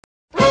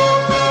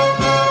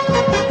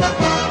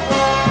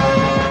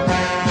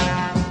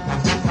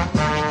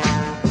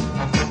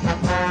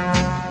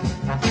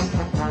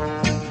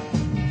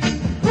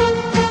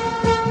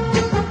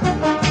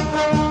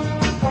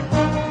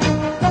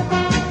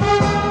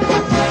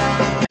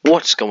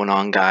What's going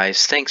on,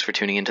 guys? Thanks for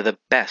tuning into the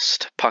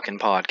best puckin'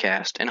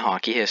 podcast in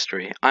hockey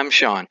history. I'm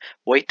Sean.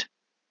 Wait,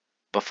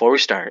 before we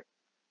start,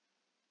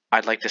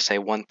 I'd like to say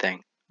one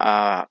thing.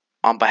 On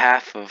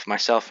behalf of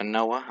myself and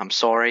Noah, I'm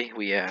sorry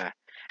we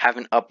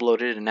haven't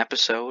uploaded an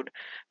episode,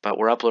 but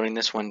we're uploading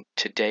this one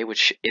today,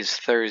 which is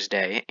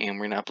Thursday, and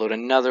we're gonna upload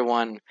another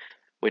one,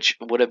 which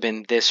would have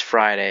been this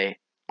Friday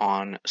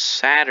on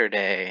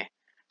Saturday.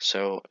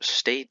 So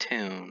stay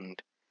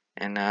tuned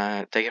and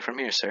take it from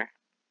here, sir.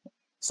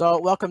 So,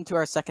 welcome to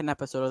our second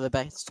episode of the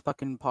Best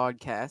Fucking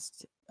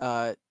Podcast.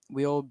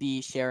 We will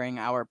be sharing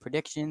our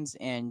predictions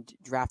and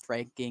draft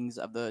rankings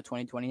of the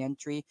 2020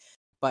 entry,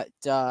 but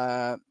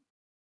that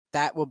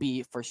will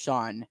be for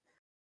Sean.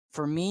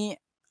 For me,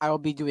 I will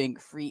be doing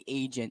free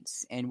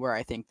agents and where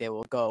I think they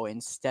will go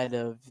instead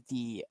of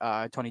the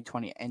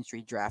 2020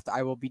 entry draft.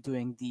 I will be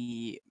doing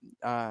the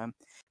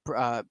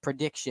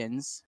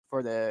predictions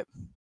for the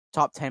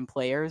top 10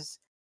 players,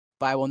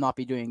 but I will not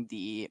be doing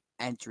the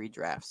entry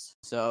drafts.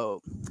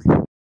 So,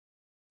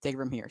 take it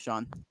from here,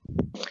 Sean.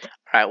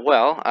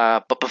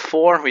 Alright, but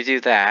before we do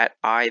that,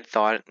 I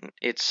thought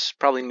it's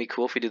probably going to be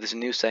cool if we do this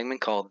new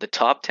segment called the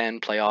Top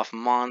 10 Playoff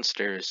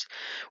Monsters.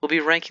 We'll be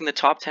ranking the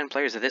top 10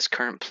 players of this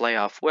current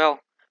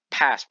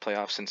past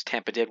playoff since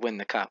Tampa did win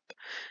the Cup.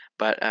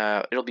 But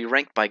it'll be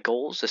ranked by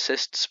goals,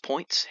 assists,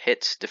 points,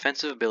 hits,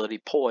 defensive ability,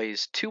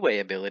 poise, two-way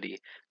ability,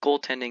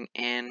 goaltending,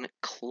 and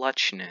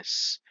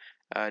clutchness.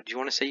 Do you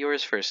want to say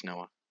yours first,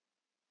 Noah?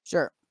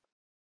 Sure.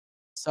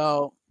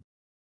 So,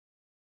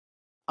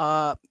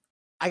 I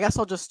guess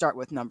I'll just start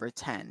with number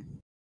 10.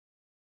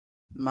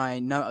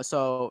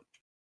 So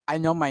I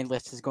know my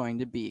list is going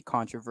to be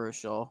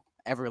controversial.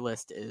 Every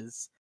list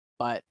is,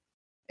 but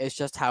it's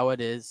just how it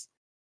is.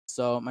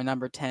 So my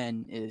number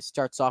 10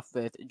 starts off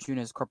with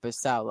Joonas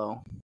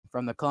Korpisalo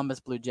from the Columbus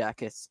Blue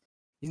Jackets.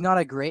 He's not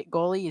a great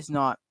goalie. He's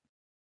not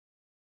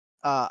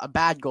a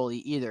bad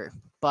goalie either,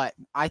 but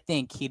I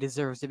think he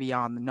deserves to be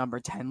on the number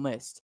 10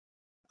 list.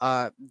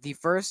 The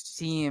first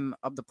team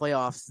of the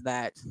playoffs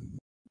that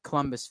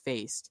Columbus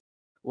faced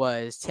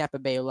was Tampa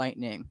Bay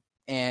Lightning.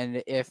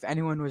 And if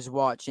anyone was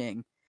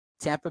watching,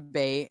 Tampa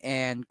Bay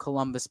and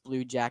Columbus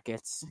Blue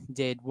Jackets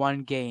did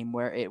one game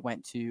where it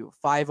went to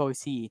 5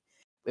 OT.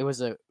 It was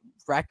a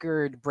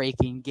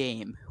record-breaking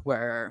game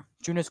where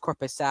Joonas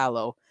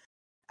Korpisalo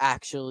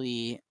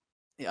actually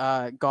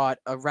got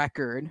a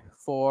record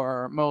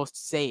for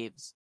most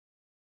saves.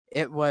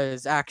 It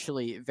was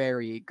actually a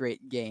very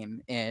great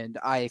game, and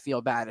I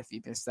feel bad if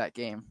you missed that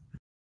game.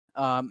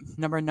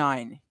 Number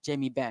 9,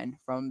 Jamie Benn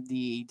from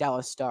the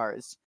Dallas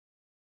Stars.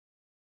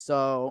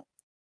 So,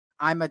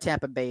 I'm a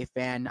Tampa Bay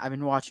fan. I've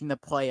been watching the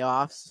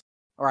playoffs,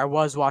 or I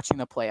was watching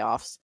the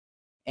playoffs,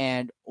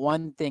 and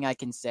one thing I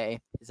can say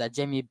is that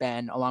Jamie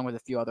Benn, along with a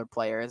few other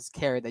players,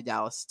 carried the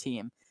Dallas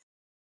team.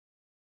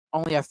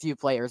 Only a few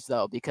players,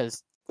 though,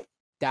 because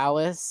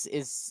Dallas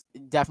is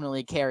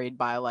definitely carried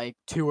by like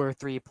 2 or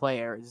 3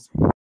 players.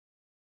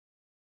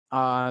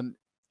 And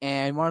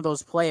one of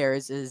those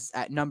players is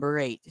at number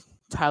 8,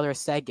 Tyler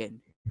Seguin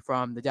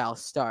from the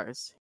Dallas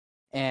Stars.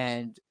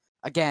 And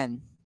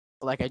again,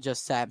 like I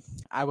just said,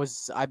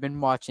 I've been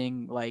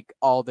watching like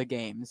all the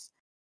games,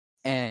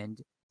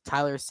 and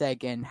Tyler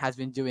Seguin has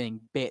been doing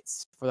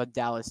bits for the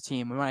Dallas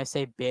team. And when I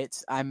say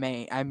bits, I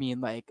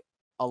mean like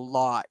a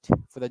lot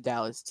for the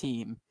Dallas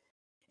team.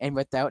 And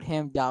without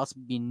him, Dallas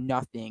would be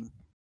nothing.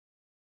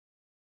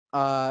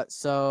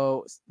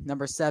 So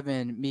number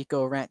 7,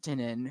 Mikko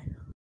Rantanen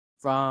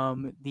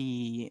from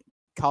the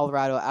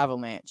Colorado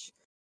Avalanche.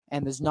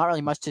 And there's not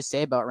really much to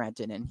say about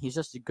Rantanen. He's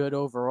just good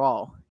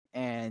overall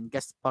and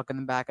gets the puck in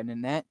the back of the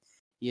net.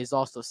 He is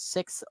also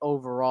 6th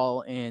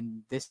overall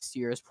in this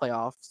year's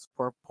playoffs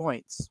for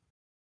points.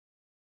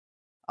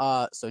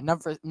 So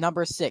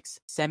number 6,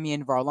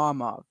 Semyon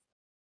Varlamov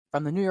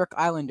from the New York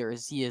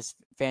Islanders. He is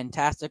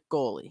fantastic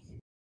goalie.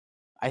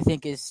 I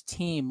think his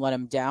team let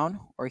him down,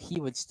 or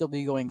he would still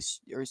be going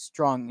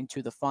strong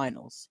into the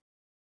finals.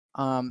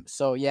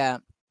 So yeah,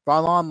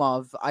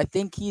 Varlamov, I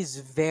think he's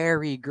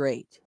very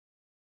great.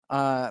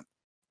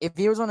 If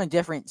he was on a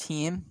different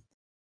team,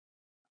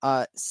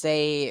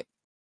 say,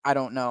 I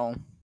don't know,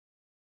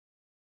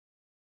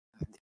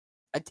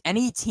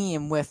 any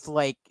team with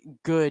like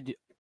good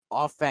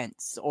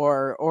offense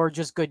or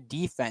just good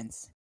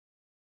defense,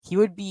 he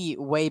would be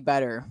way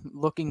better,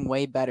 looking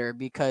way better,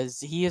 because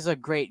he is a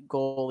great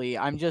goalie.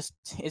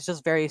 It's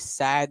just very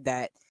sad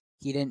that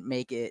he didn't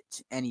make it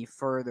any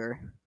further.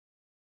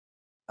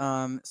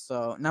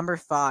 So number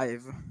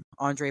 5,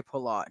 Andre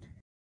Palat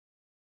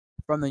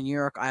from the New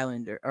York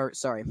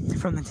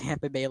from the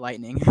Tampa Bay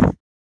Lightning.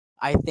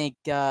 I think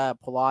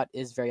Palat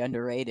is very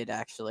underrated,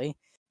 actually.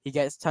 He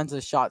gets tons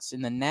of shots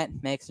in the net,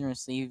 makes and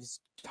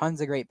receives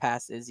tons of great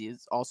passes.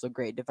 He's also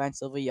great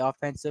defensively,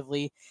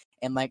 offensively,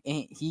 and like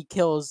he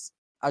kills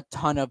a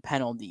ton of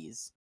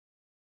penalties.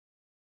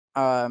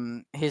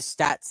 His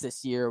stats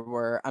this year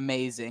were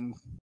amazing.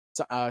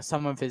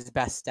 Some of his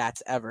best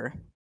stats ever.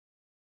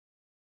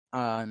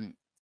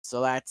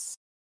 So that's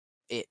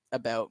it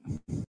about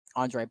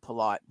Andre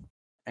Palat.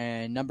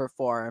 And number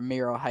 4,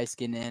 Miro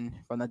Heiskanen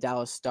from the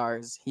Dallas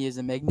Stars. He is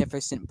a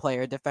magnificent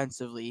player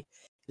defensively.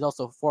 He's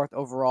also 4th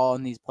overall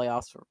in these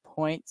playoffs for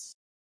points,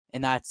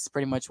 and that's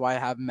pretty much why I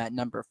have him at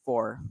number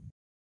 4.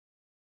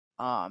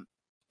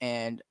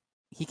 And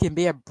he can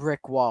be a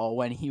brick wall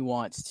when he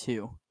wants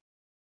to.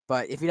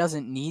 But if he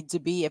doesn't need to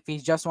be, if he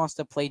just wants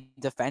to play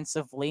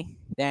defensively,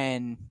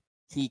 then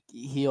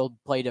he'll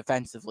play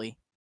defensively.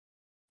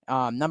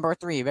 Number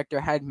 3,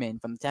 Victor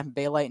Hedman from the Tampa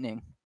Bay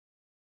Lightning.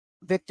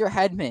 Victor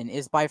Hedman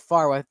is by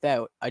far,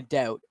 without a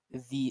doubt,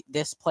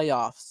 this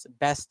playoff's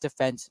best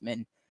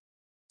defenseman.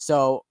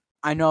 So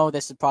I know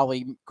this is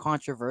probably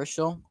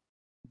controversial,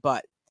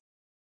 but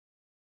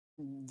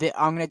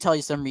I'm going to tell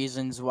you some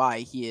reasons why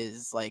he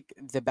is like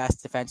the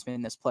best defenseman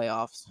in this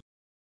playoffs.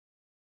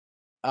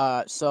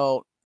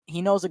 So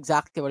he knows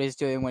exactly what he's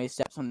doing when he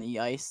steps on the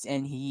ice,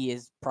 and he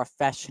is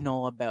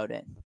professional about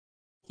it.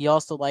 He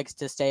also likes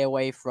to stay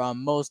away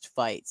from most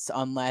fights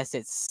unless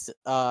it's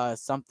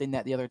something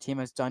that the other team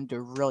has done to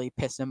really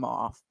piss him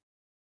off.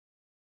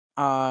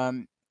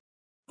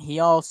 He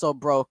also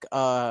broke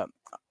a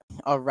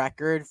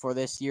record for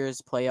this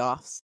year's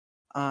playoffs.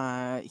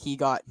 He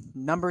got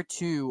number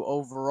 2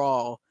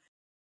 overall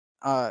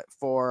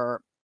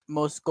for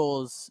most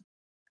goals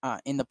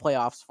in the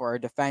playoffs for a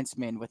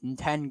defenseman with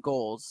 10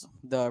 goals.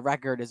 The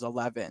record is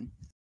 11.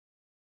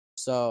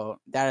 So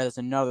that is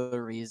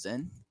another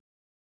reason.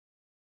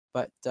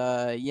 But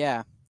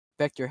yeah,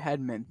 Victor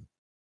Hedman.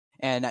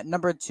 And at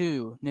number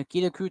 2,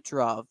 Nikita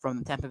Kucherov from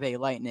the Tampa Bay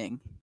Lightning.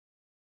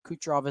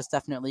 Kucherov is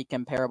definitely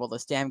comparable to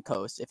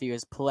Stamkos if he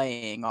was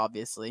playing,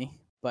 obviously.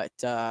 But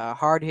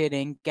hard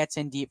hitting, gets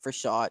in deep for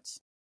shots,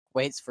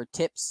 waits for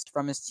tips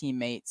from his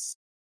teammates.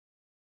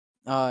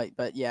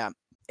 But yeah,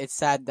 it's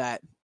sad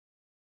that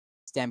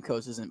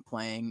Stamkos isn't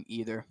playing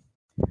either.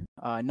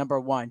 Number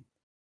 1,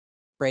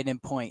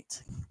 Brayden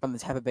Point from the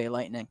Tampa Bay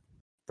Lightning.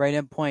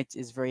 Brayden Point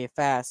is very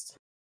fast,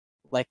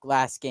 like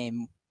last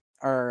game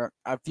or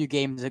a few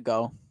games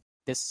ago.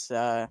 This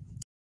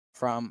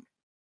from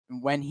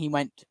when he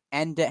went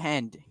end to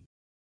end,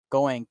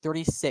 going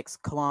 36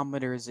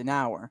 kilometers an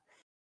hour,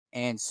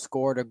 and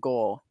scored a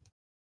goal.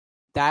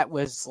 That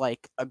was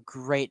like a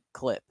great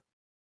clip.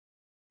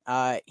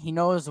 He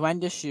knows when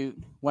to shoot,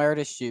 where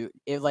to shoot.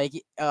 It like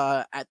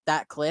at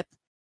that clip,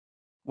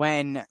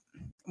 when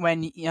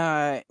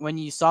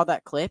you saw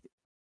that clip,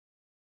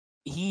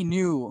 he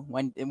knew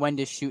when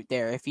to shoot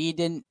there. If he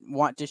didn't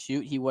want to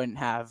shoot, he wouldn't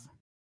have.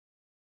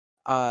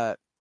 But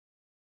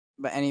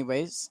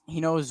anyways, he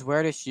knows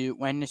where to shoot,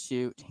 when to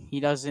shoot. He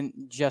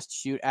doesn't just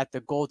shoot at the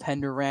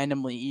goaltender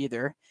randomly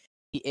either.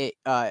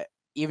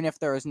 Even if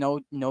there is no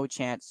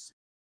chance,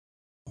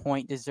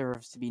 Point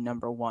deserves to be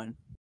number 1.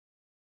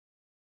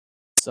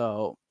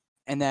 So,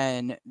 and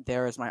then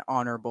there is my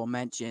honorable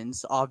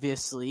mentions.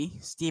 Obviously,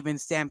 Steven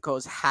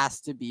Stamkos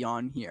has to be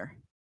on here.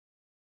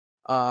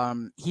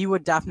 He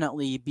would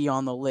definitely be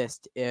on the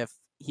list if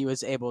he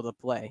was able to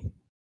play.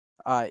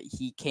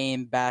 He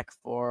came back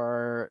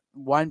for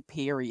 1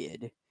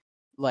 period,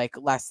 like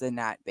less than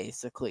that,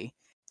 basically,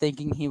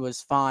 thinking he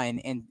was fine,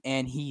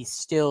 and he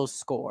still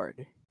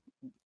scored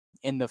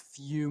in the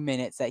few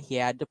minutes that he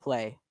had to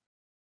play.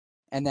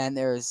 And then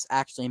there's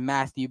actually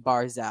Matthew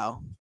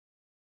Barzal.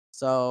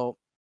 So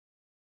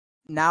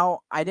now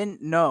I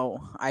didn't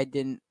know I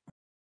didn't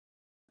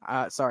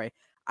sorry.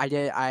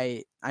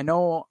 I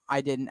know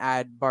I didn't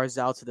add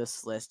Barzal to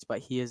this list, but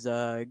he is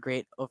a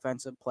great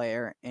offensive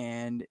player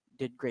and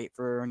did great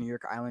for New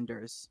York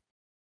Islanders.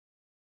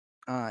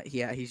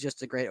 Yeah, he's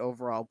just a great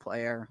overall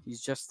player.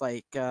 He's just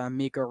like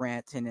Mikko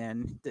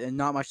Rantanen.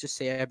 Not much to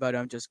say about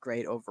him, just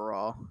great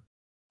overall.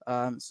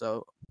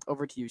 So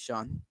over to you,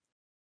 Sean.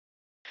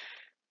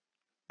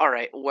 All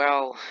right.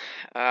 Well,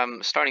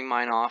 starting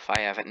mine off,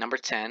 I have at number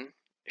 10,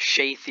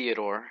 Shea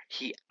Theodore.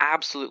 He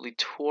absolutely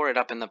tore it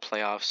up in the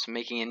playoffs,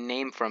 making a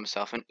name for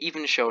himself, and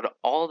even showed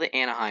all the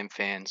Anaheim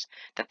fans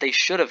that they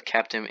should have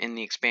kept him in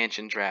the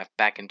expansion draft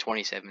back in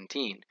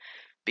 2017,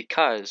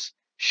 because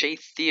Shea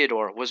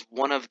Theodore was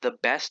one of the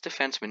best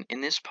defensemen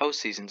in this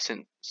postseason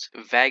since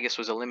Vegas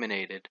was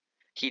eliminated.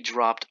 He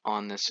dropped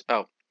on this.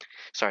 Oh,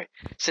 sorry.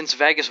 Since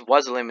Vegas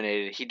was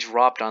eliminated, he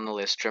dropped on the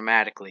list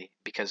dramatically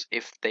because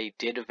if they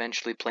did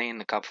eventually play in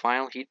the Cup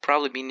final, he'd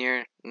probably be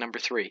near number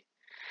 3.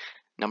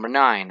 Number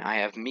 9, I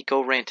have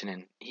Mikko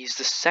Rantanen. He's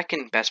the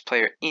second best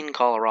player in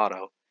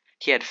Colorado.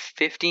 He had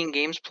 15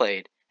 games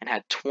played and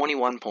had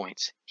 21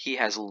 points. He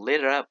has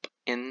lit it up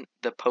in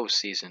the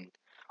postseason.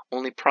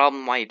 Only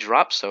problem why he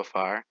dropped so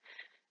far,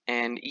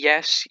 and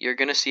yes, you're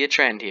going to see a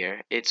trend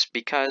here, it's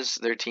because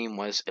their team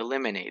was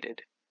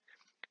eliminated.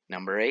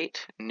 Number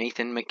 8,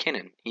 Nathan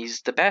MacKinnon.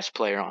 He's the best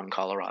player on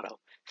Colorado.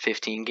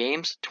 15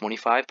 games,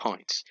 25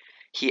 points.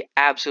 He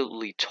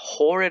absolutely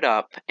tore it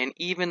up, and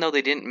even though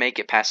they didn't make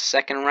it past the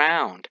second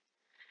round,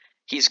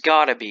 he's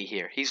got to be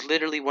here. He's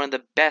literally one of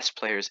the best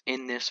players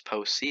in this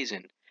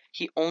postseason.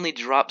 He only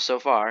dropped so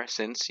far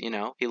since,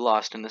 he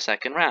lost in the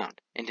second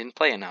round and didn't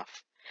play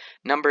enough.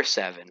 Number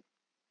 7,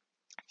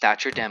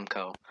 Thatcher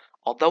Demko.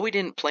 Although he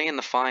didn't play in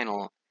the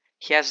final,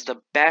 He has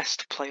the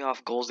best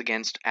playoff goals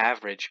against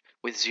average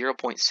with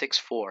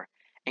 0.64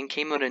 and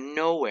came out of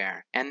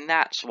nowhere, and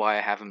that's why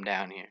I have him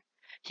down here.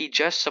 He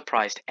just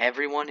surprised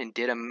everyone and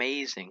did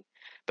amazing,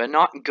 but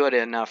not good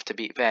enough to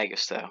beat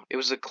Vegas, though. It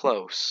was a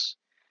close.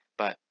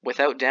 But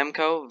without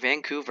Demko,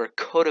 Vancouver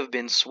could have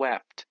been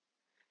swept.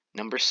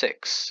 Number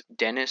 6,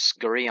 Denis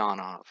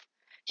Gurianov.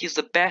 He's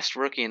the best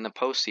rookie in the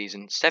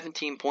postseason,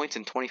 17 points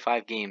in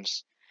 25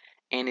 games,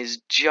 and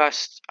is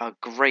just a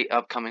great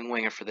upcoming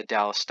winger for the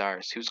Dallas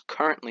Stars, who's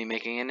currently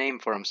making a name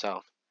for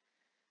himself.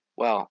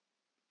 Well,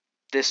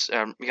 this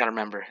you gotta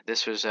remember,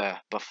 this was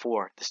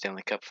before the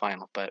Stanley Cup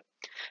final. But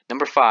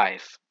number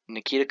 5,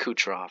 Nikita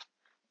Kucherov.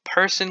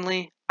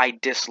 Personally, I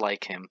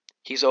dislike him.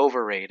 He's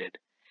overrated.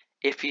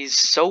 If he's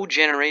so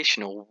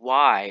generational,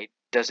 why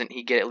doesn't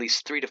he get at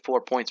least 3 to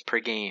 4 points per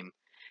game?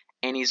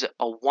 And he's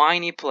a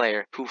whiny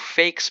player who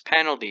fakes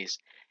penalties.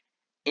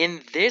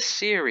 In this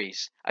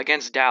series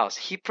against Dallas,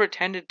 he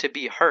pretended to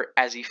be hurt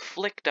as he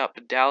flicked up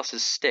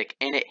Dallas's stick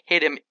and it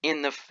hit him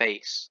in the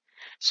face.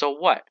 So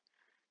what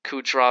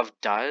Kucherov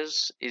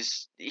does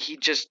is he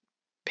just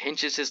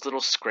pinches his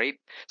little scrape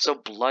so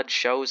blood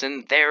shows,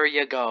 and there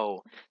you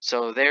go.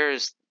 So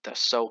there's the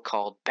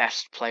so-called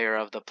best player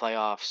of the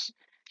playoffs.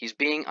 He's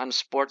being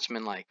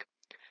unsportsmanlike,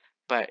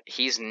 but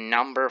he's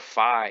number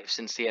 5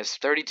 since he has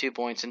 32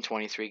 points in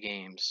 23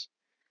 games.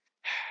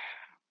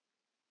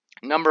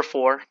 Number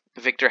 4,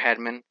 Victor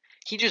Hedman.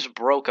 He just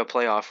broke a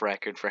playoff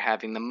record for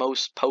having the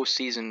most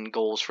postseason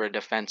goals for a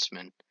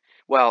defenseman.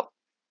 Well,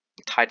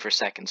 tied for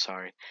second,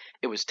 sorry.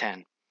 It was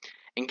 10.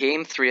 In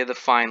Game 3 of the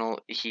final,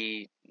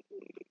 he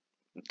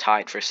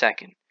tied for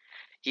second.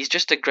 He's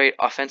just a great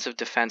offensive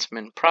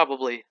defenseman,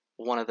 probably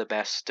one of the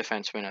best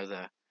defensemen of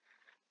the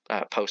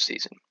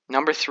postseason.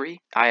 Number 3,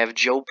 I have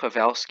Joe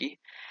Pavelski.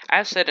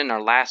 As said in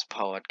our last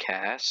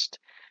podcast,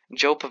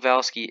 Joe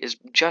Pavelski is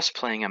just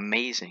playing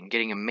amazing,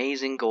 getting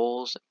amazing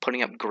goals,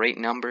 putting up great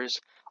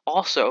numbers.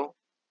 Also,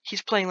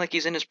 he's playing like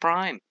he's in his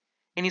prime,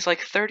 and he's like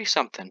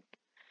 30-something.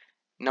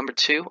 Number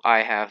 2,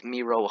 I have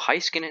Miro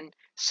Heiskanen,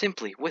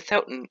 simply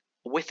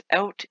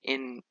without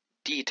in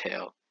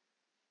detail.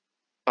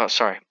 Oh,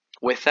 sorry.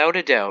 Without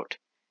a doubt,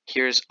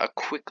 here's a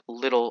quick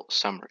little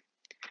summary.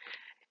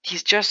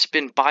 He's just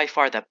been by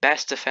far the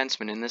best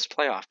defenseman in this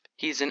playoff.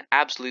 He's an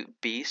absolute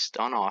beast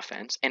on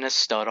offense and a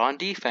stud on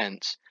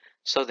defense.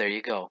 So there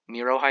you go.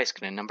 Miro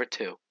Heiskanen, number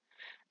 2.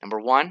 Number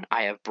 1,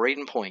 I have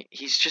Braden Point.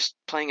 He's just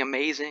playing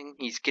amazing.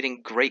 He's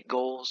getting great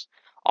goals,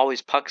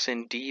 always pucks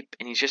in deep,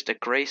 and he's just a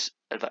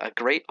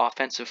great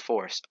offensive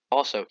force.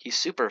 Also, he's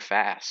super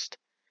fast.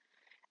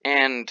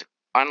 And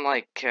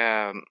unlike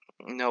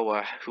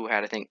Noah, who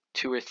had, I think,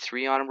 2 or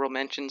 3 honorable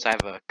mentions, I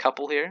have a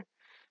couple here.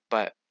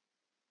 But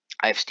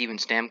I have Steven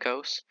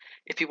Stamkos.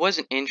 If he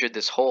wasn't injured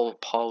this whole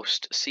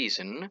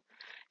postseason,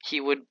 he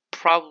would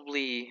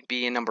probably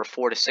be in number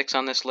 4 to 6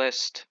 on this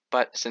list.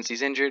 But since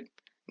he's injured,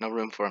 no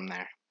room for him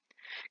there.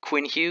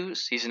 Quinn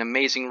Hughes, he's an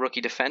amazing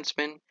rookie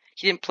defenseman.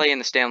 He didn't play in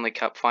the Stanley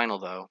Cup final,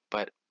 though,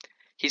 but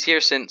he's here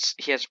since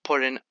he has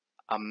put in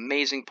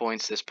amazing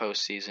points this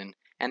postseason,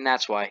 and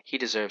that's why he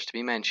deserves to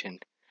be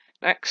mentioned.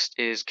 Next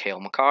is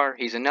Cale Makar.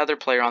 He's another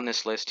player on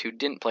this list who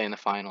didn't play in the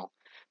final,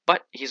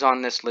 but he's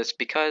on this list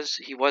because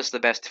he was the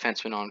best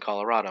defenseman on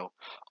Colorado.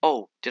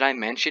 Oh, did I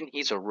mention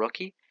he's a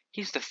rookie?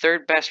 He's the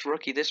 3rd best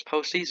rookie this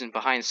postseason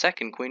behind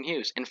second Quinn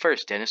Hughes and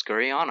first Denis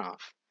Gurianov.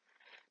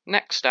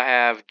 Next, I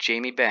have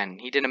Jamie Benn.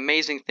 He did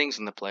amazing things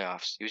in the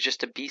playoffs. He was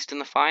just a beast in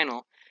the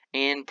final,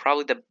 and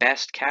probably the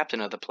best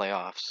captain of the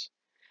playoffs.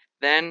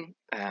 Then,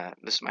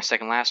 this is my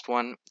second last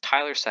one,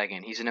 Tyler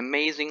Seguin. He's an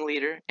amazing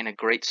leader and a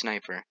great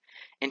sniper,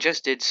 and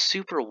just did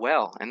super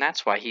well, and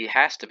that's why he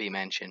has to be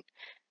mentioned.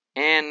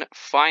 And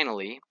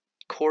finally,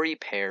 Corey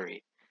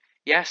Perry.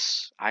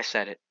 Yes, I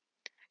said it.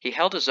 He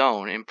held his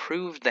own and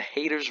proved the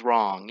haters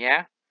wrong,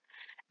 yeah?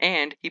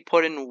 And he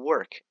put in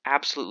work,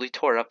 absolutely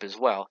tore up as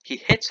well. He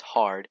hits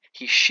hard,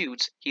 he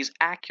shoots, he's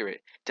accurate.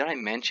 Did I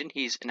mention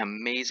he's an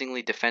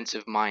amazingly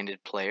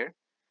defensive-minded player?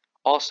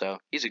 Also,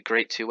 he's a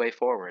great two-way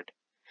forward.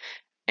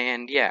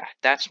 And yeah,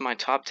 that's my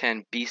top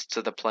 10 beasts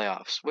of the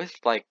playoffs, with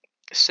like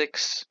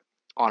 6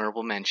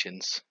 honorable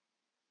mentions.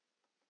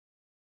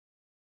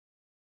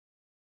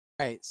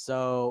 Right,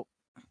 so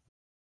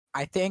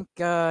I think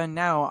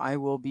now I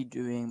will be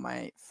doing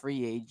my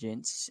free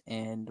agents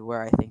and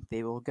where I think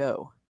they will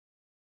go.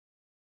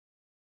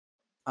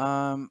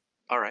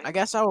 All right. I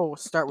guess I will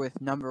start with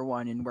number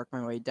 1 and work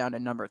my way down to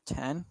number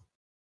 10,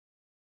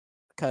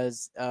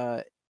 because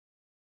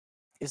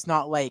it's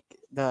not like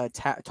the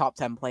top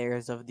 10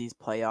 players of these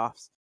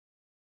playoffs.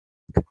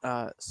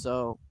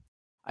 So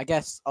I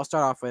guess I'll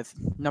start off with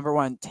number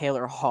 1,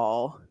 Taylor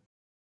Hall.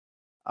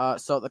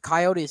 So the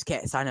Coyotes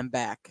can't sign him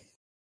back,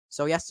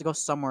 so he has to go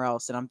somewhere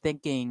else. And I'm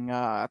thinking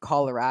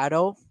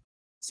Colorado,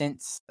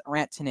 since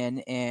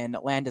Rantanen and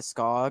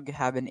Landeskog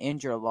have been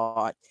injured a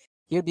lot,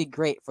 he would be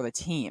great for the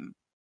team.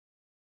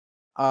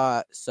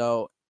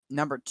 So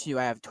number 2,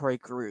 I have Torrey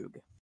Krug.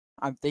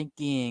 I'm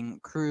thinking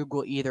Krug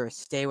will either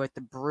stay with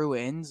the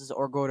Bruins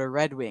or go to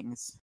Red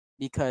Wings,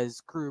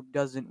 because Krug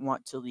doesn't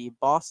want to leave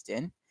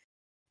Boston.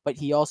 but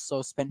he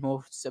also spent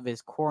most of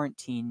his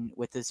quarantine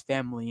with his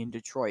family in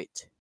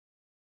Detroit.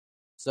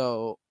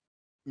 So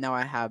now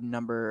I have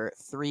number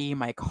 3,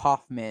 Mike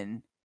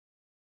Hoffman.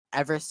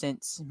 Ever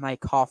since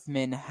Mike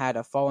Hoffman had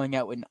a falling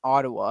out in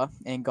Ottawa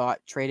and got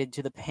traded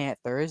to the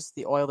Panthers,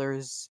 the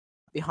Oilers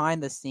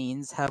behind the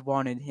scenes have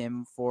wanted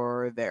him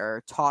for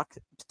their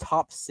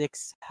top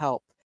 6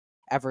 help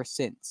ever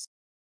since.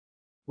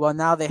 Well,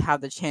 now they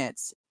have the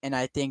chance, and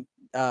I think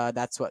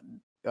that's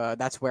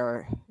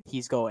where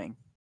he's going.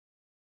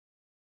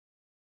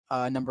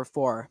 Number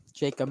 4,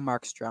 Jacob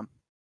Markstrom.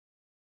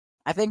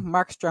 I think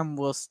Markstrom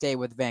will stay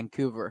with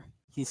Vancouver.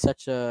 He's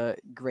such a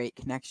great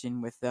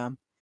connection with them.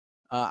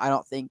 I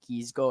don't think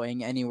he's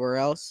going anywhere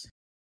else.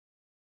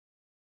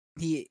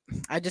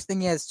 I just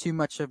think he has too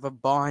much of a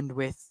bond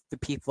with the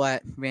people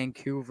at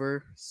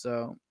Vancouver,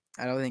 so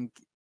I don't think.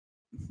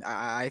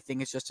 I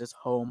think it's just his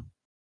home.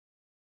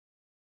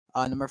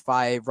 Number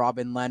 5,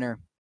 Robin Lehner.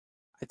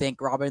 I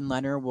think Robin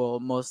Lehner will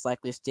most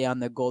likely stay on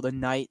the Golden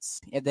Knights.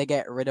 If they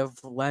get rid of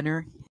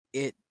Lehner,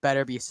 it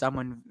better be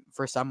someone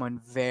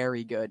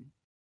very good.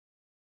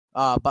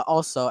 But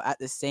also at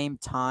the same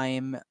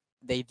time,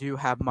 they do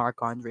have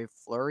Marc-Andre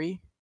Fleury.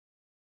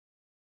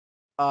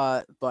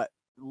 But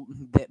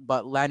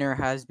Lehner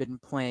has been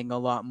playing a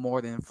lot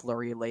more than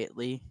Fleury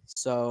lately.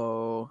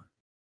 So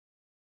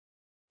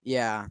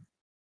yeah,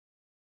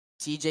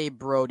 TJ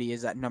Brody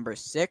is at number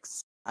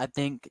 6. I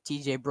think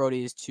TJ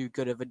Brody is too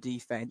good of a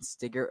defense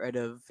to get rid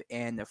of,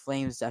 and the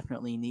Flames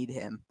definitely need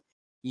him.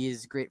 He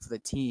is great for the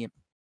team.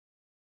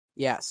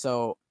 Yeah,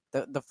 so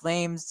the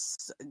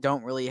Flames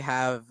don't really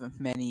have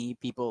many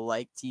people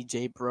like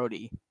TJ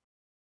Brody,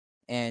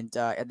 and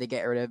if they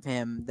get rid of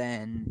him,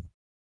 then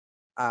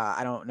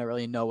I don't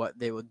really know what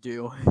they will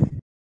do.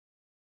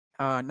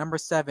 Number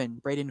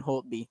 7, Braden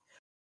Holtby.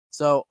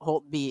 So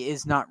Holtby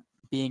is not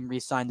being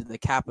re-signed to the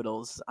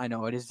Capitals. I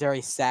know it is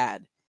very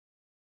sad,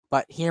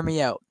 but hear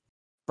me out.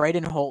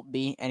 Braden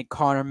Holtby and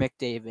Connor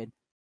McDavid.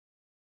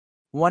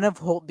 One of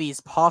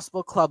Holtby's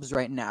possible clubs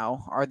right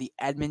now are the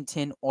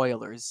Edmonton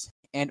Oilers,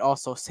 and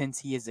also since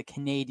he is a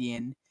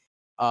Canadian,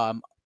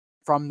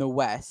 from the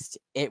West,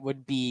 it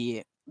would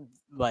be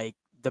like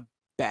the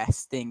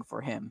best thing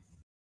for him.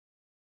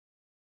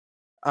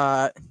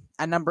 At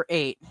number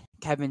 8,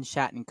 Kevin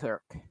Shattenkirk.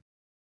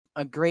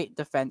 A great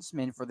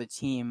defenseman for the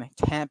team.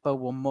 Tampa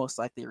will most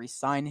likely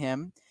re-sign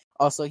him.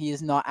 Also, he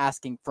is not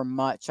asking for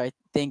much. I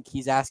think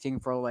he's asking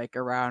for like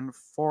around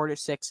 4 to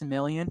 6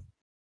 million.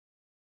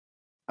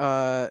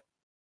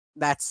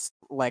 That's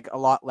like a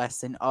lot less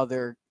than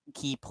other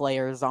key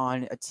players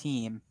on a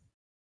team.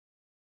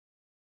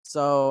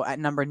 So at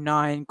number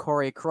 9,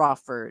 Corey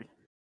Crawford.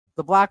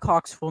 The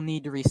Blackhawks will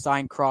need to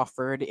re-sign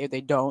Crawford. If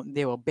they don't,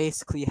 they will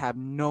basically have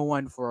no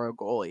one for a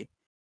goalie.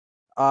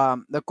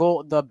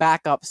 The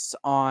backups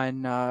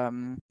on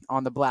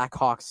the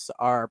Blackhawks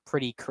are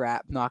pretty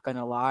crap, not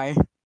gonna lie.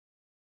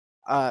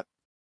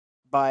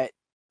 But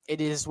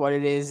it is what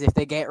it is. If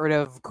they get rid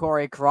of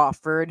Corey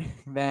Crawford,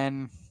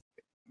 then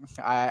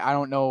I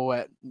don't know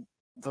what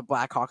the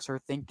Blackhawks are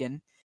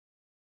thinking.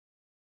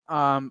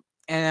 And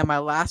then my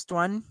last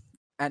one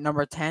at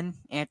number 10,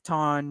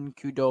 Anton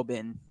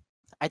Khudobin.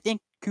 I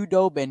think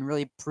Khudobin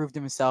really proved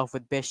himself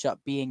with Bishop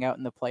being out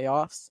in the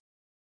playoffs.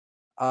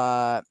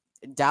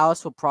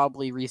 Dallas will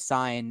probably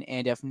re-sign,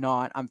 and if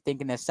not, I'm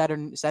thinking the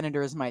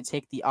Senators might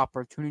take the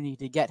opportunity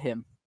to get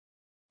him.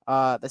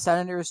 The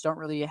Senators don't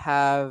really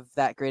have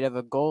that great of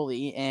a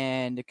goalie,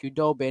 and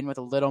Khudobin with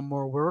a little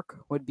more work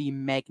would be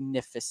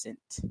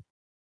magnificent.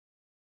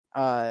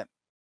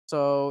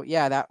 So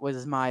yeah, that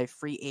was my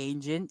free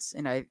agents,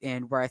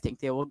 and where I think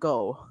they will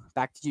go.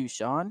 Back to you,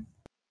 Sean.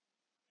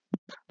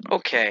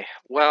 Okay,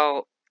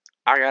 well,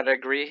 I gotta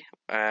agree.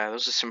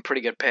 Those are some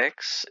pretty good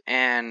picks,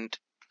 and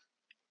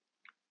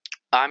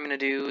I'm gonna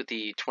do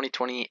the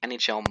 2020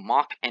 NHL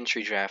mock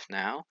entry draft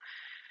now.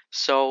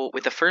 So,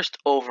 with the first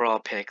overall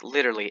pick,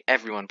 literally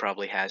everyone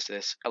probably has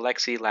this,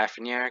 Alexis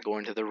Lafreniere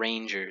going to the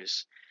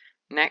Rangers.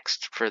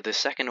 Next, for the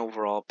second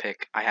overall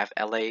pick, I have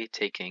LA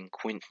taking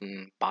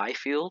Quinton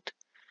Byfield.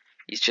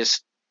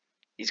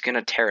 He's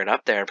gonna tear it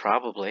up there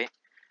probably.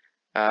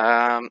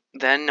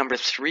 Then number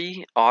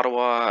 3,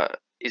 Ottawa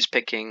is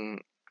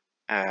picking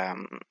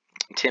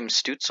Tim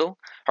Stützle.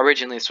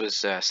 Originally, this was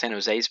San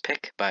Jose's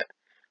pick, but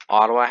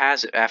Ottawa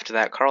has it after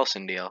that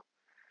Carlson deal.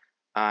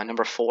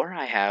 Number 4,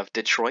 I have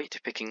Detroit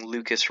picking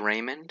Lucas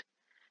Raymond.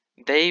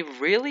 They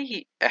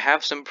really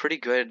have some pretty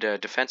good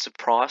defensive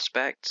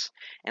prospects,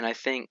 and I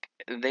think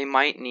they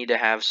might need to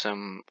have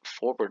some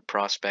forward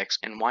prospects,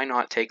 and why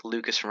not take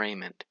Lucas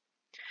Raymond?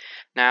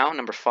 Now,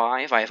 number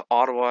 5, I have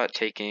Ottawa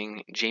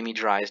taking Jamie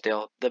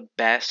Drysdale, the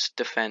best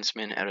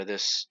defenseman out of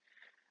this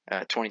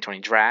 2020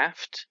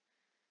 draft.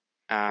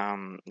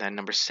 Then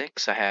number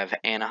 6, I have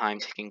Anaheim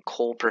taking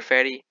Cole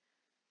Perfetti.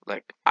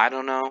 Like, I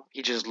don't know,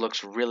 he just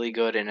looks really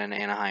good in an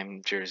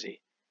Anaheim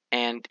jersey,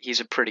 and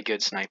he's a pretty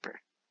good sniper.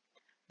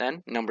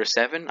 Then, number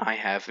 7, I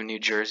have New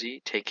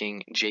Jersey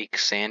taking Jake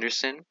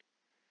Sanderson.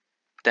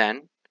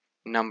 Then,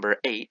 number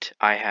 8,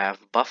 I have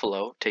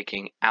Buffalo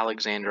taking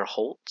Alexander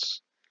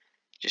Holtz.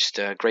 Just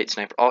a great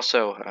sniper.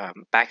 Also,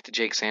 back to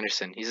Jake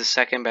Sanderson. He's the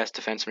second best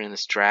defenseman in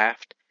this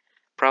draft.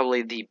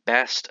 Probably the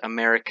best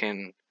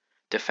American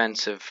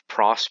defensive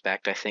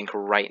prospect, I think,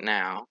 right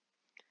now.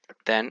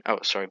 Then,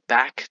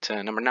 back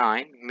to number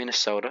 9,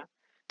 Minnesota,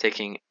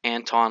 taking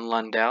Anton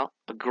Lundell,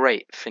 a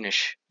great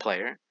Finnish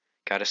player.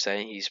 Gotta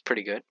say, he's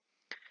pretty good.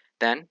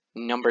 Then,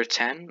 number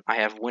 10, I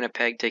have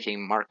Winnipeg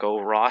taking Marco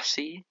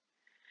Rossi.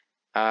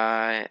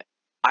 I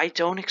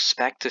don't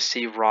expect to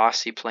see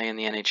Rossi play in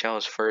the NHL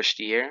his first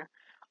year.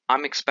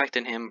 I'm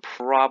expecting him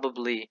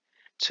probably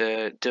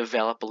to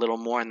develop a little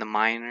more in the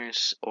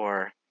minors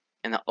or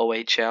in the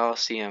OHL,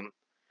 see him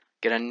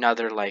get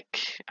another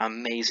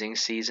amazing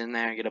season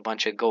there, get a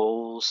bunch of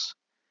goals.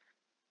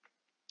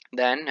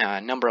 Then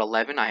number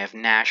 11, I have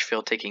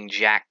Nashville taking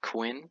Jack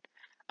Quinn,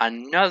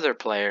 another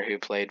player who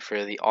played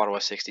for the Ottawa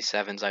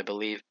 67s, I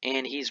believe,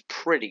 and he's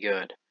pretty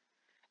good.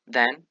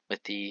 Then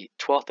with the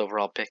 12th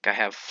overall pick, I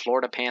have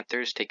Florida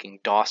Panthers taking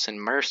Dawson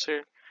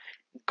Mercer,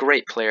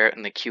 great player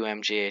in the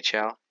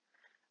QMJHL.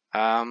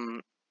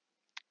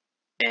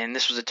 And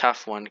this was a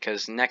tough one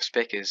because next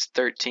pick is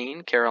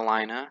 13,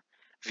 Carolina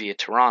via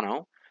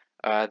Toronto.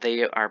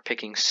 They are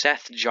picking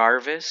Seth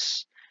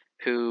Jarvis,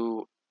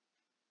 who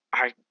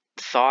I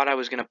thought I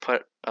was going to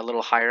put a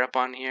little higher up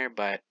on here,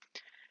 but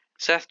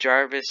Seth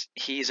Jarvis,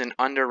 he's an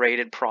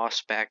underrated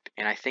prospect,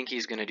 and I think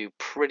he's going to do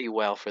pretty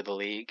well for the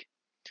league.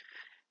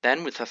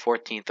 Then with the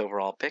 14th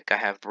overall pick, I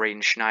have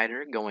Braden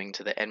Schneider going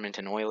to the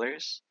Edmonton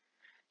Oilers.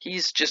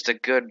 He's just a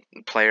good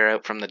player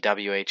out from the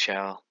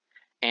WHL.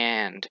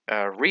 And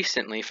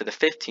recently, for the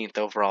 15th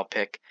overall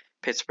pick,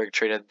 Pittsburgh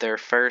traded their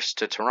first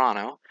to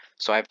Toronto.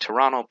 So I have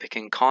Toronto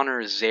picking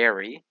Connor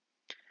Zary,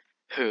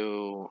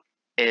 who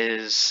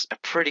is a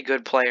pretty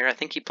good player. I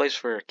think he plays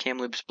for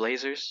Kamloops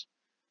Blazers.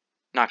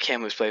 Not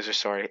Kamloops Blazers,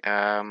 sorry.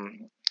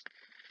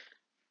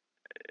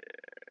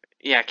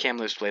 Yeah,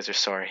 Kamloops Blazers,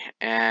 sorry.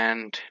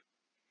 And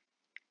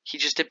he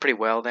just did pretty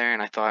well there,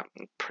 and I thought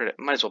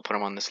might as well put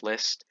him on this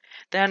list.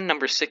 Then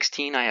number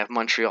 16, I have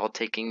Montreal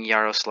taking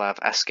Yaroslav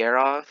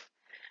Askarov.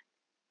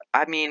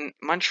 I mean,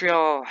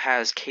 Montreal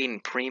has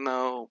Caden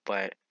Primo,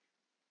 but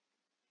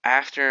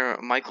after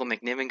Michael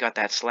McNiven got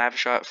that slap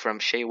shot from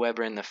Shea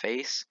Weber in the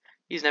face,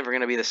 he's never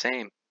going to be the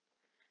same.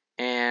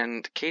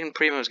 And Caden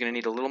Primo is going to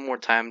need a little more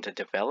time to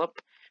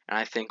develop, and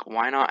I think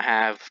why not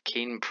have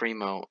Caden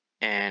Primo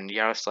and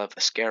Yaroslav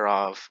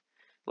Askarov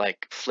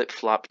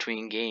flip-flop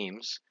between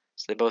games,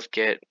 so they both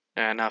get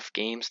enough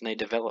games and they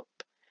develop.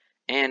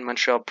 And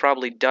Montreal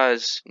probably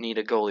does need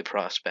a goalie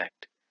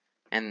prospect,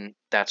 and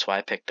that's why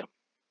I picked him.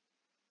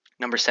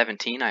 Number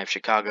 17, I have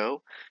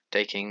Chicago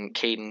taking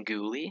Caden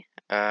Gooley.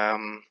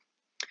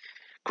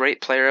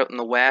 Great player out in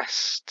the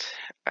West.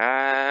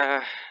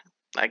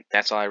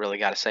 That's all I really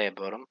got to say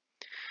about him.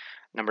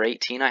 Number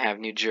 18, I have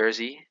New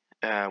Jersey,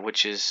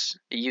 which it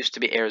used to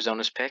be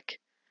Arizona's pick,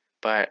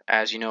 but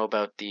as you know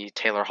about the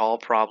Taylor Hall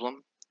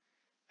problem,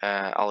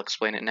 I'll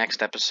explain it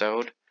next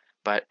episode.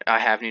 But I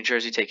have New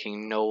Jersey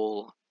taking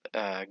Noel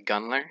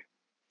Gunler.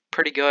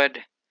 Pretty good.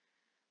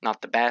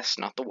 Not the best,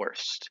 not the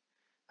worst.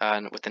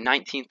 With the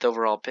 19th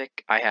overall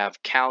pick, I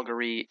have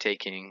Calgary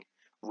taking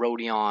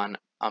Rodion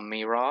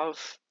Amirov.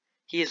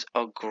 He is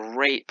a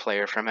great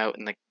player from out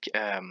in the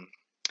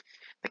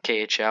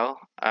KHL.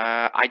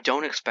 I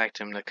don't expect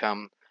him to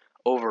come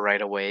over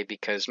right away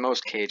because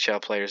most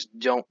KHL players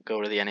don't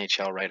go to the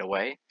NHL right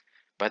away.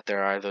 But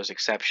there are those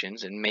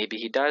exceptions, and maybe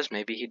he does,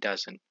 maybe he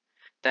doesn't.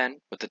 Then,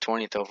 with the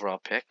 20th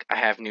overall pick, I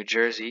have New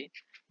Jersey,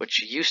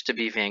 which used to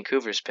be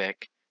Vancouver's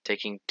pick,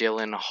 taking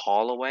Dylan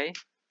Holloway.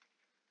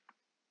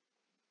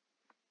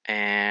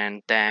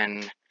 And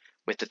then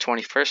with the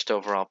 21st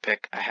overall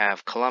pick, I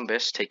have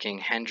Columbus taking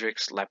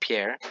Hendrix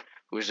Lapierre,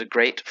 who is a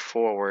great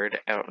forward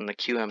out in the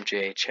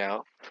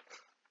QMJHL.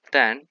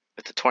 Then,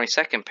 with the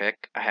 22nd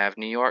pick, I have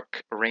New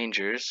York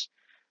Rangers,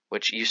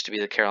 which used to be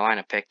the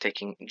Carolina pick,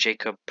 taking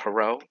Jacob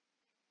Perreault.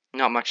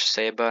 Not much to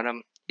say about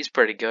him. He's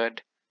pretty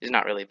good. He's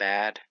not really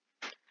bad.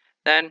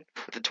 Then,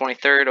 with the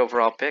 23rd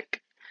overall pick,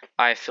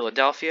 I have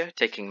Philadelphia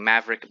taking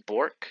Maverick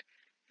Bourque.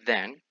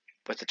 Then,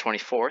 with the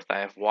 24th, I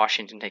have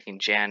Washington taking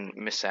Jan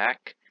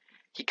Misak.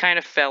 He kind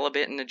of fell a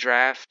bit in the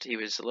draft. He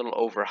was a little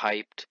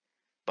overhyped,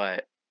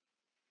 but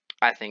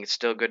I think it's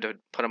still good to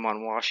put him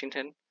on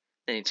Washington.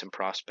 They need some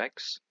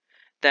prospects.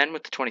 Then,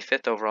 with the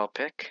 25th overall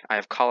pick, I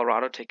have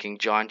Colorado taking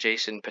John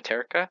Jason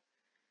Paterka.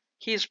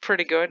 He's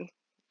pretty good.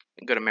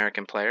 A good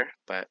American player,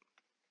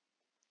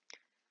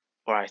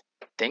 or I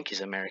think he's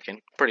American.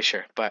 Pretty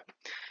sure. But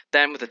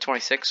then with the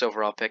 26th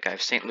overall pick, I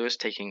have St. Louis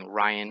taking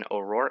Ryan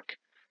O'Rourke.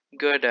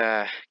 Good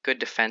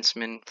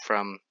defenseman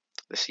from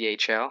the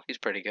CHL. He's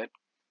pretty good.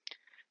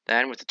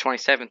 Then with the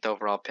 27th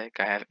overall pick,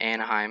 I have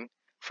Anaheim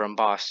from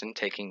Boston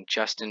taking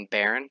Justin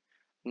Barron.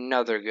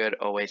 Another good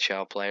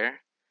OHL player.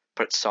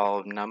 Put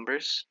solid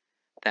numbers.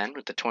 Then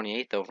with the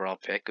 28th overall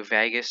pick,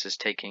 Vegas is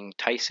taking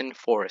Tyson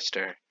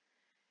Forrester.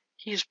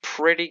 He's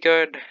pretty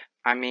good.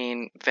 I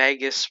mean,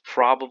 Vegas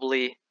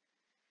probably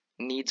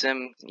needs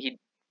him. He'd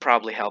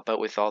probably help out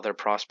with all their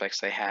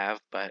prospects they have,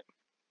 but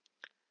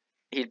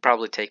he'd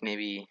probably take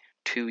maybe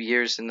 2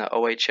 years in the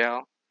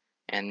OHL,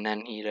 and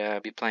then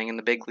he'd be playing in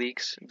the big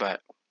leagues.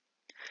 But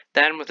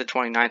then with the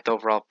 29th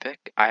overall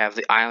pick, I have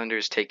the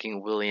Islanders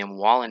taking William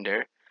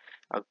Wallander,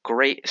 a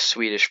great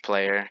Swedish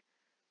player.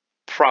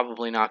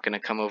 Probably not going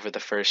to come over the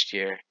first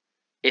year.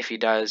 If he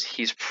does,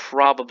 he's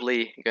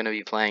probably going to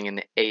be playing in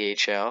the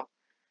AHL.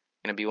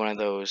 Going to be one of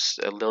those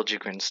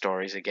Liljegren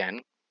stories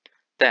again.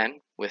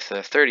 Then, with the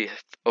 30th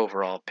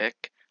overall pick,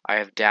 I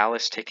have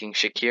Dallas taking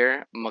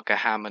Shakir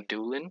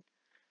Mukhamadullin.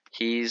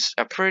 He's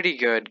a pretty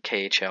good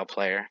KHL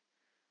player.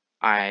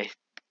 I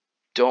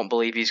don't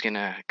believe he's going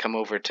to come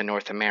over to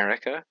North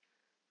America,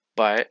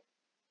 but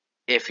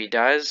if he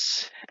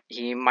does,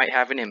 he might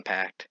have an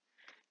impact.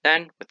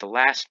 Then, with the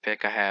last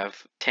pick, I have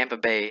Tampa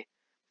Bay,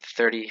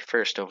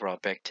 31st overall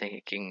pick,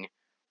 taking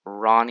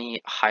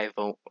Ronnie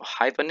Hivanen.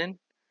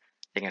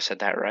 I think I said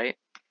that right.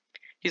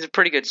 He's a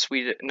pretty good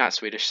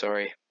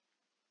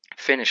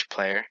Finnish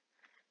player,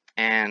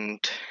 and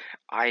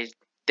I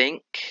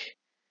think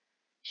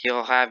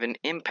he'll have an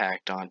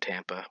impact on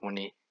Tampa when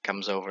he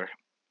comes over.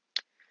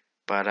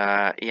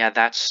 But yeah,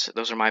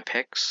 those are my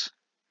picks,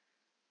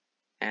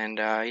 and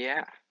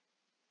yeah,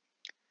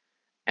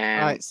 All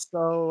and right.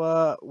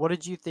 So, what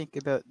did you think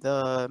about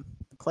the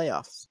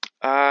playoffs?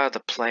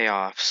 the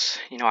playoffs.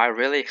 I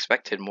really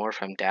expected more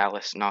from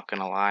Dallas. Not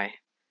gonna lie,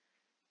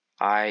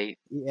 I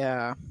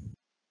Yeah.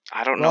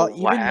 I don't know Well,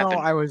 what even though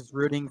happened. I was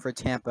rooting for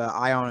Tampa,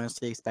 I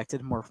honestly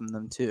expected more from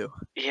them too.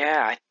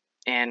 Yeah,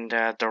 and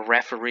the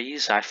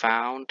referees I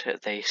found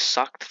they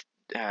sucked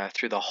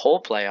through the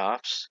whole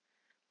playoffs,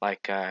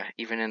 like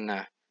even in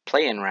the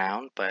play-in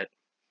round. But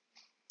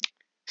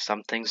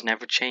some things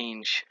never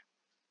change.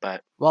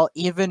 But Well,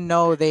 even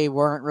though they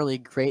weren't really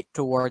great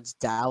towards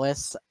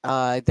Dallas,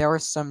 there were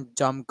some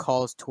dumb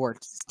calls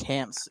towards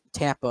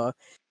Tampa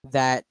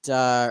that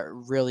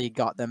really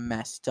got them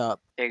messed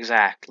up.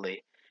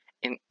 exactly,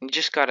 and you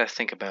just gotta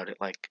think about it.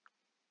 Like,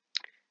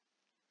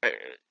 uh,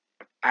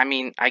 I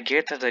mean, I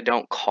get that they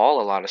don't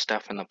call a lot of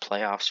stuff in the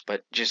playoffs,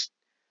 but just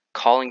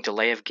calling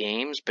delay of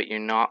games, but you're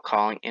not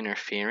calling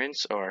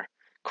interference or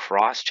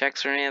cross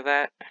checks or any of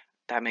that.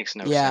 That makes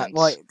no Yeah, sense.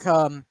 like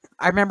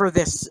I remember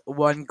this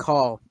one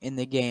call in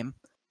the game,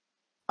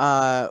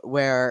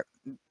 where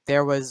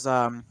there was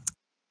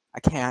I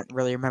can't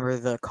really remember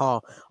the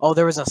call. Oh,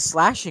 there was a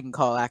slashing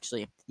call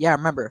actually. Yeah, I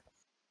remember.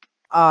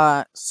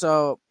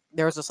 So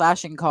there was a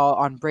slashing call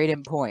on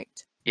Braden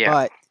Point, Yeah.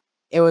 but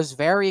it was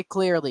very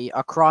clearly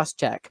a cross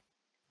check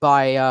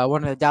by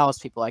one of the Dallas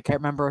people. I can't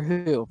remember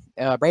who.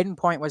 Braden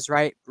Point was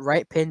right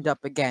pinned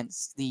up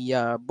against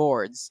the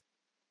boards,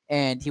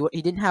 and he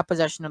didn't have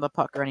possession of the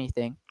puck or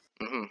anything.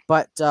 Hmm.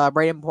 But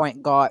Braden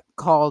Point got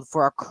called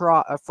for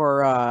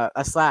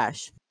a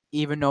slash,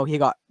 even though he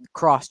got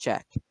cross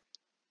checked,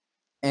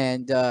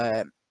 and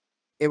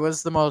it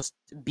was the most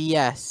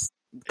BS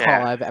call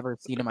Yeah. I've ever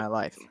seen in my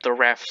life. The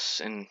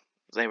refs and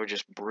they were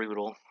just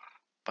brutal.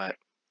 But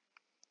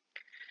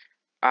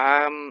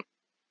um,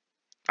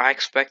 I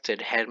expected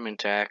Hedman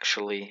to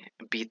actually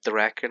beat the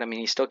record. I mean,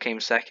 he still came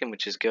second,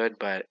 which is good.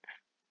 But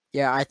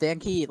Yeah, I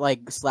think he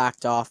like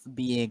slacked off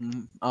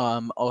being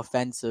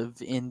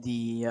offensive in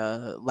the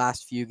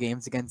last few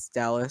games against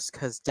Dallas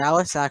because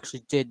Dallas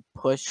actually did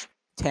push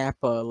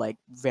Tampa like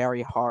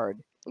very hard.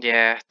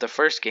 yeah, the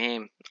first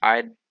game,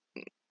 I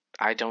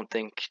don't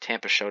think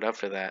Tampa showed up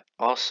for that.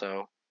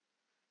 Also,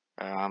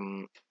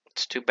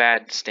 it's too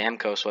bad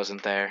Stamkos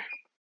wasn't there.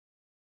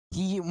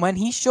 He when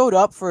he showed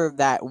up for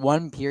that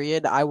one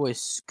period, I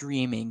was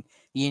screaming.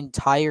 The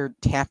entire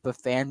Tampa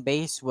fan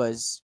base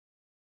was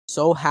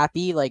so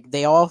happy. Like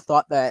they all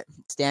thought that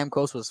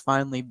Stamkos was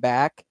finally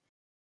back.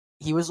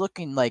 He was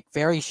looking like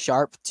very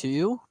sharp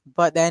too,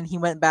 but then he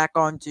went back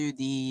onto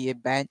the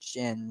bench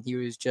and he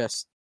was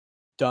just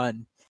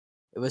done.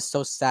 It was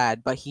so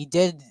sad, but he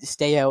did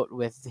stay out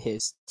with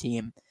his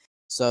team,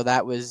 so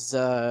that was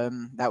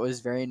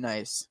very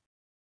nice.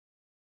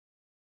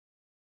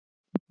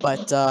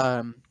 But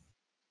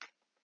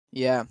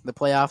yeah, the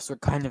playoffs were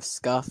kind of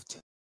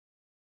scuffed.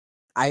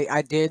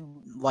 I did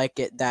like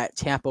it that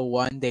Tampa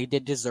won. They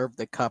did deserve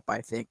the cup,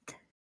 I think.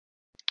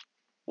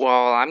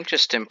 Well, I'm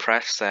just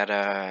impressed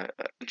that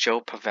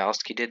Joe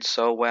Pavelski did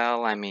so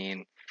well. I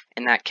mean,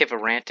 and that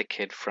Kivaranta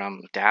kid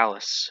from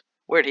Dallas,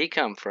 where'd he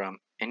come from?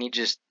 And he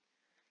just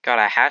got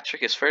a hat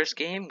trick his first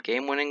game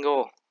winning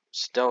goal.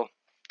 Still,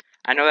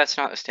 I know that's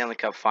not the Stanley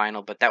Cup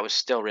final, but that was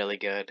still really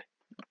good.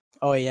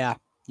 Oh yeah,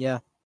 yeah.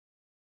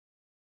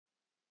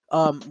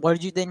 What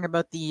did you think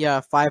about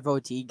the 5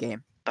 OT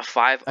game The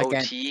 5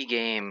 again? OT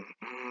game.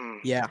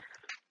 Yeah,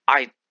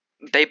 I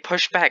They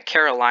pushed back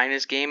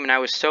Carolina's game and I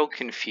was so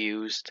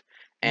confused.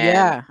 And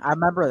yeah, I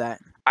remember that.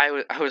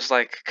 I was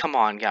like, come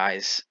on,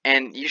 guys.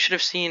 And you should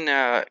have seen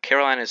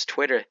Carolina's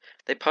Twitter.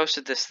 They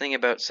posted this thing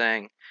about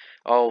saying,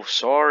 oh,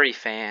 sorry,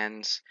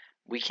 fans.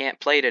 We can't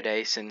play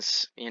today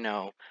since,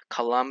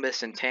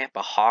 Columbus and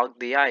Tampa hogged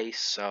the ice.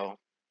 So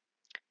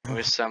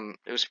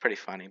it was pretty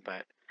funny.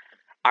 But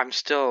I'm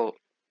still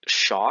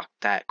shocked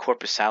that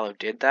Corpusalo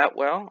did that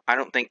well. I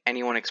don't think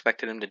anyone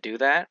expected him to do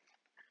that.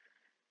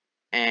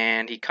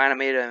 And he kind of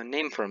made a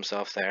name for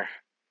himself there.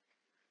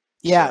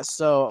 Yeah,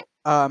 So,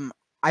 so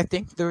I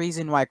think the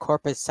reason why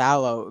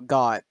Korpisalo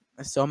got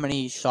so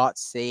many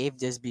shots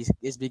saved is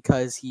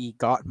because he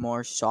got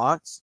more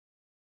shots.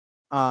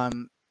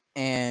 And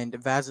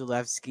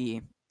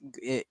Vasilevsky,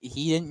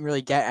 he didn't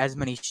really get as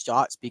many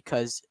shots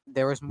because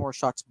there was more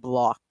shots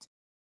blocked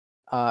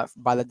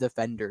by the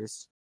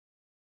defenders.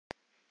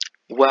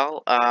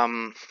 Well,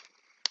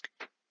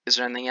 is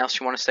there anything else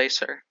you want to say,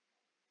 sir?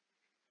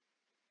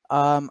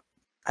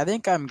 I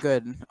think I'm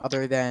good.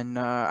 Other than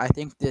I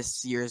think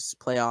this year's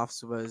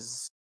playoffs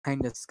was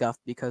kind of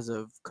scuffed because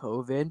of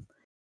COVID.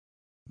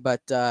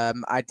 But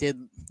I did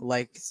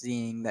like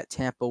seeing that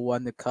Tampa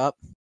won the cup.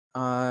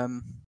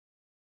 Um,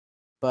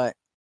 but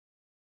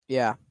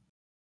yeah,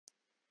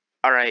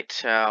 All right.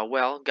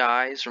 Well,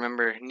 guys,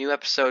 remember new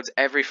episodes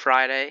every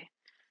Friday.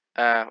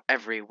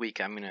 Every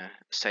week, I'm gonna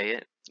say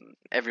it.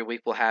 Every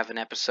week we'll have an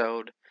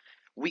episode.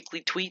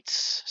 Weekly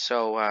tweets.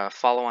 So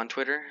follow on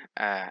Twitter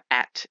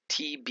at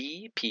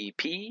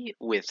TBPP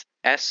with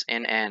S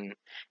and N,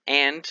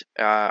 and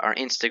our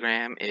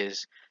Instagram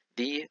is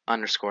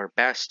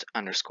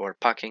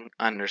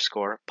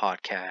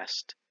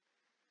the_best_pucking_podcast.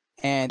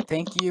 and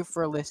thank you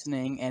for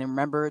listening. And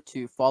remember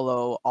to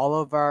follow all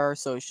of our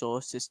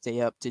socials to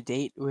stay up to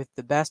date with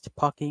the best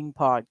pucking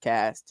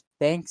podcast.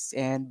 Thanks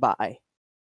and bye.